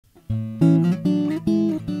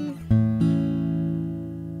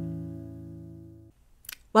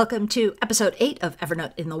Welcome to episode 8 of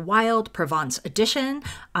Evernote in the Wild, Provence edition.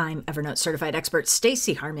 I'm Evernote Certified Expert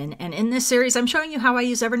Stacey Harmon, and in this series I'm showing you how I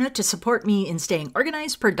use Evernote to support me in staying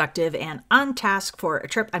organized, productive, and on task for a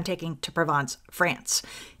trip I'm taking to Provence, France.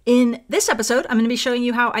 In this episode, I'm going to be showing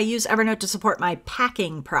you how I use Evernote to support my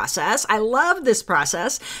packing process. I love this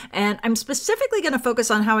process, and I'm specifically going to focus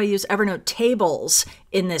on how I use Evernote tables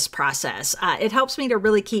in this process. It helps me to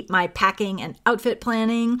really keep my packing and outfit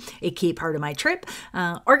planning, a key part of my trip,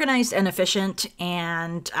 organized and efficient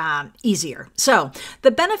and easier. So the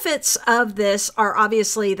benefits of this are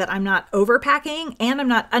obviously that I'm not overpacking and I'm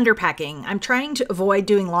not underpacking. I'm trying to avoid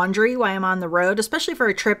doing laundry while I'm on the road, especially for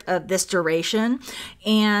a trip of this duration.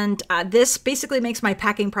 And this basically makes my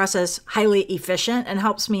packing process highly efficient and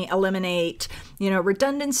helps me eliminate,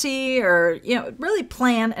 redundancy or, really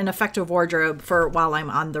plan an effective wardrobe for while I'm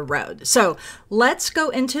on the road. So let's go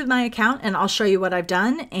into my account and I'll show you what I've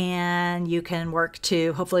done, and you can work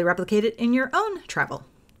to hopefully replicate it in your own travel.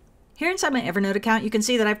 Here inside my Evernote account, you can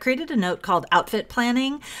see that I've created a note called Outfit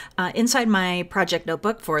Planning inside my project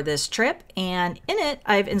notebook for this trip. And in it,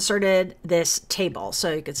 I've inserted this table.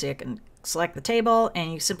 So you can see I can select the table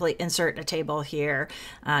and you simply insert a table here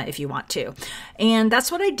if you want to. And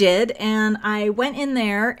that's what I did. And I went in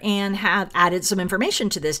there and have added some information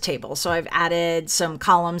to this table. So I've added some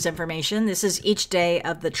columns information. This is each day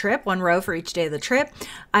of the trip, one row for each day of the trip.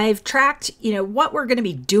 I've tracked, what we're going to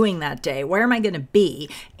be doing that day. Where am I going to be?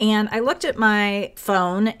 And I looked at my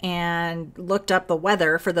phone and looked up the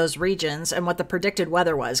weather for those regions and what the predicted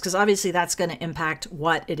weather was, because obviously that's going to impact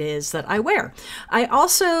what it is that I wear. I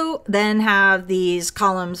also then have these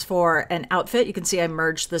columns for an outfit. You can see I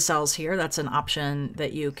merged the cells here. That's an option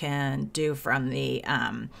that you can do from the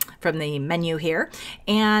menu here.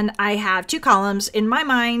 And I have two columns in my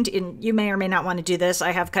mind, and you may or may not want to do this.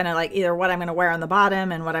 I have kind of like either what I'm going to wear on the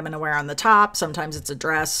bottom and what I'm going to wear on the top. Sometimes it's a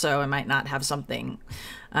dress, so I might not have something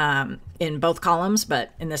in both columns,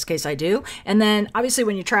 but in this case I do. And then obviously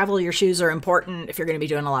when you travel, your shoes are important if you're going to be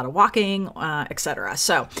doing a lot of walking, etc.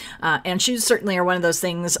 So, and shoes certainly are one of those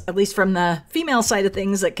things, at least from the female side of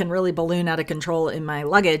things, that can really balloon out of control in my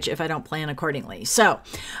luggage if I don't plan accordingly. So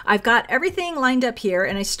I've got everything lined up here,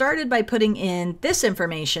 and I started by putting in this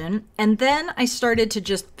information, and then I started to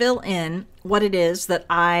just fill in what it is that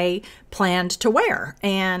I planned to wear.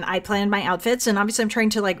 And I planned my outfits, and obviously I'm trying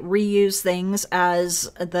to reuse things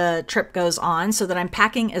as the trip goes on so that I'm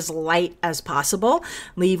packing as light as possible,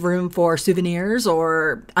 leave room for souvenirs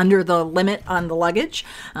or under the limit on the luggage.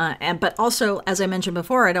 But also, as I mentioned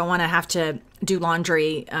before, I don't want to have to do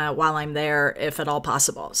laundry while I'm there if at all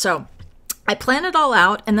possible. So I plan it all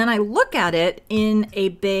out, and then I look at it in a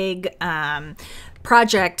big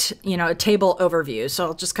project, a table overview. So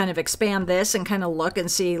I'll just kind of expand this and kind of look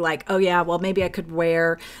and see oh yeah, well, maybe I could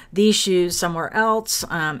wear these shoes somewhere else.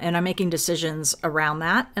 And I'm making decisions around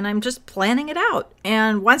that, and I'm just planning it out.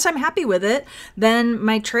 And once I'm happy with it, then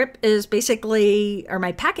my trip is basically, or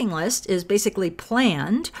my packing list is basically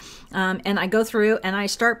planned. And I go through and I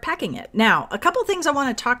start packing it. Now, a couple things I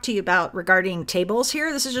want to talk to you about regarding tables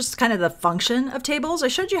here. This is just kind of the function of tables. I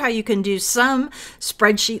showed you how you can do some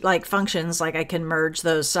spreadsheet-like functions, like I can merge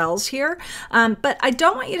those cells here. But I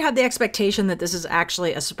don't want you to have the expectation that this is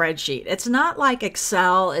actually a spreadsheet. It's not like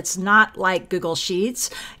Excel. It's not like Google Sheets.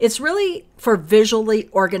 It's really for visually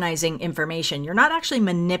organizing information. You're not actually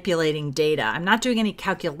manipulating data. I'm not doing any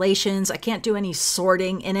calculations. I can't do any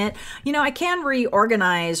sorting in it. I can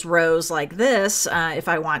reorganize rows like this if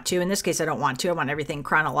I want to. In this case, I don't want to. I want everything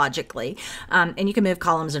chronologically. And you can move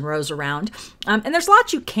columns and rows around. And there's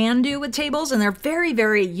lots you can do with tables, and they're very,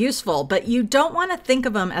 very useful, but you don't want to think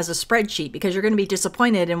of them as a spreadsheet because you're going to be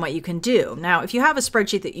disappointed in what you can do. Now, if you have a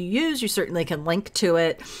spreadsheet that you use, you certainly can link to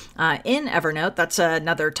it in Evernote. That's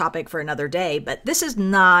another topic for another day, but this is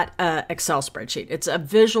not an Excel spreadsheet. It's a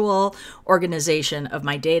visual organization of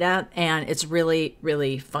my data, and it's really,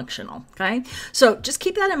 really functional. Okay. So just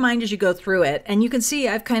keep that in mind as you go through it. And you can see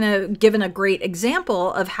I've kind of given a great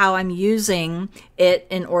example of how I'm using it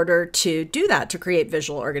in order to do that, to create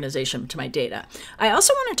visual organization to my data. I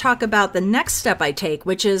also want to talk about the next step I take,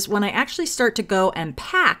 which is when I actually start to go and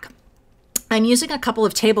pack. I'm using a couple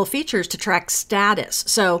of table features to track status.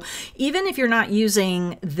 So even if you're not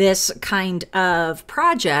using this kind of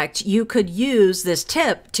project, you could use this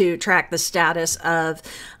tip to track the status of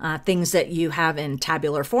things that you have in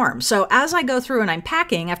tabular form. So as I go through and I'm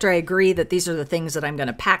packing, after I agree that these are the things that I'm going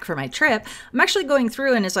to pack for my trip, I'm actually going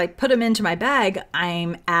through, and as I put them into my bag,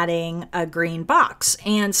 I'm adding a green box.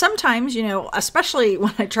 And sometimes, especially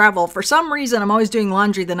when I travel, for some reason, I'm always doing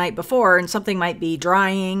laundry the night before, and something might be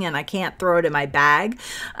drying and I can't throw it it in my bag.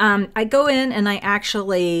 I go in and I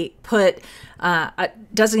actually put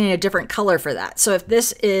designate a different color for that. So if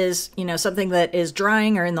this is, something that is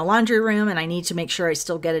drying or in the laundry room and I need to make sure I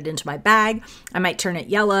still get it into my bag, I might turn it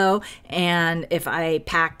yellow. And if I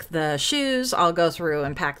pack the shoes, I'll go through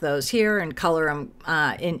and pack those here and color them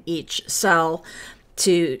in each cell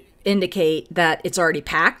to indicate that it's already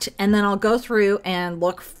packed. And then I'll go through and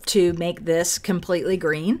look to make this completely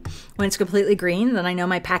green. When it's completely green, then I know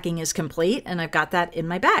my packing is complete and I've got that in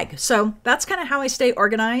my bag. So that's kind of how I stay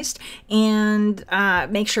organized and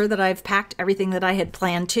make sure that I've packed everything that I had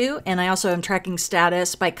planned to. And I also am tracking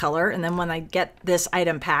status by color. And then when I get this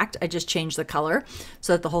item packed, I just change the color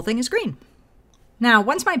so that the whole thing is green. Now,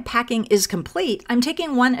 once my packing is complete, I'm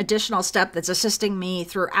taking one additional step that's assisting me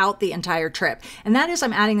throughout the entire trip, and that is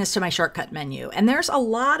I'm adding this to my shortcut menu. And there's a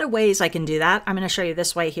lot of ways I can do that. I'm going to show you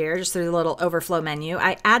this way here, just through the little overflow menu.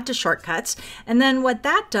 I add to shortcuts, and then what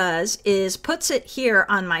that does is puts it here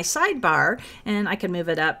on my sidebar, and I can move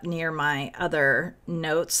it up near my other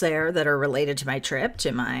notes there that are related to my trip,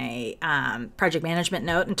 to my project management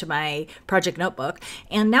note and to my project notebook.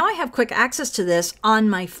 And now I have quick access to this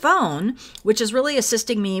on my phone, which is really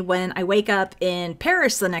assisting me when I wake up in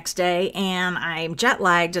Paris the next day and I'm jet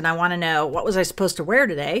lagged and I want to know what was I supposed to wear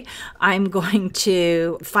today. I'm going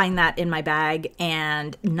to find that in my bag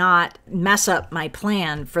and not mess up my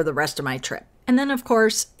plan for the rest of my trip. And then, of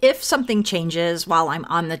course, if something changes while I'm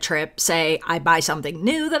on the trip, say I buy something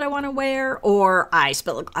new that I want to wear, or I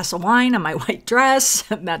spill a glass of wine on my white dress,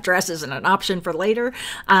 that dress isn't an option for later,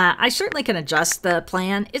 I certainly can adjust the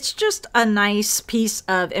plan. It's just a nice piece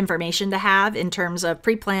of information to have in terms of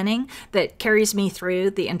pre-planning that carries me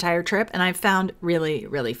through the entire trip, and I've found really,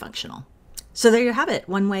 really functional. So there you have it,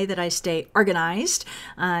 one way that I stay organized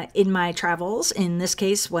in my travels, in this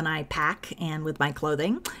case when I pack and with my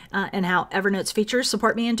clothing, and how Evernote's features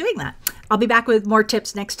support me in doing that. I'll be back with more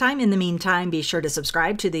tips next time. In the meantime, be sure to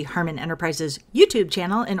subscribe to the Harmon Enterprises YouTube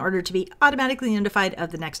channel in order to be automatically notified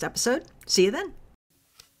of the next episode. See you then.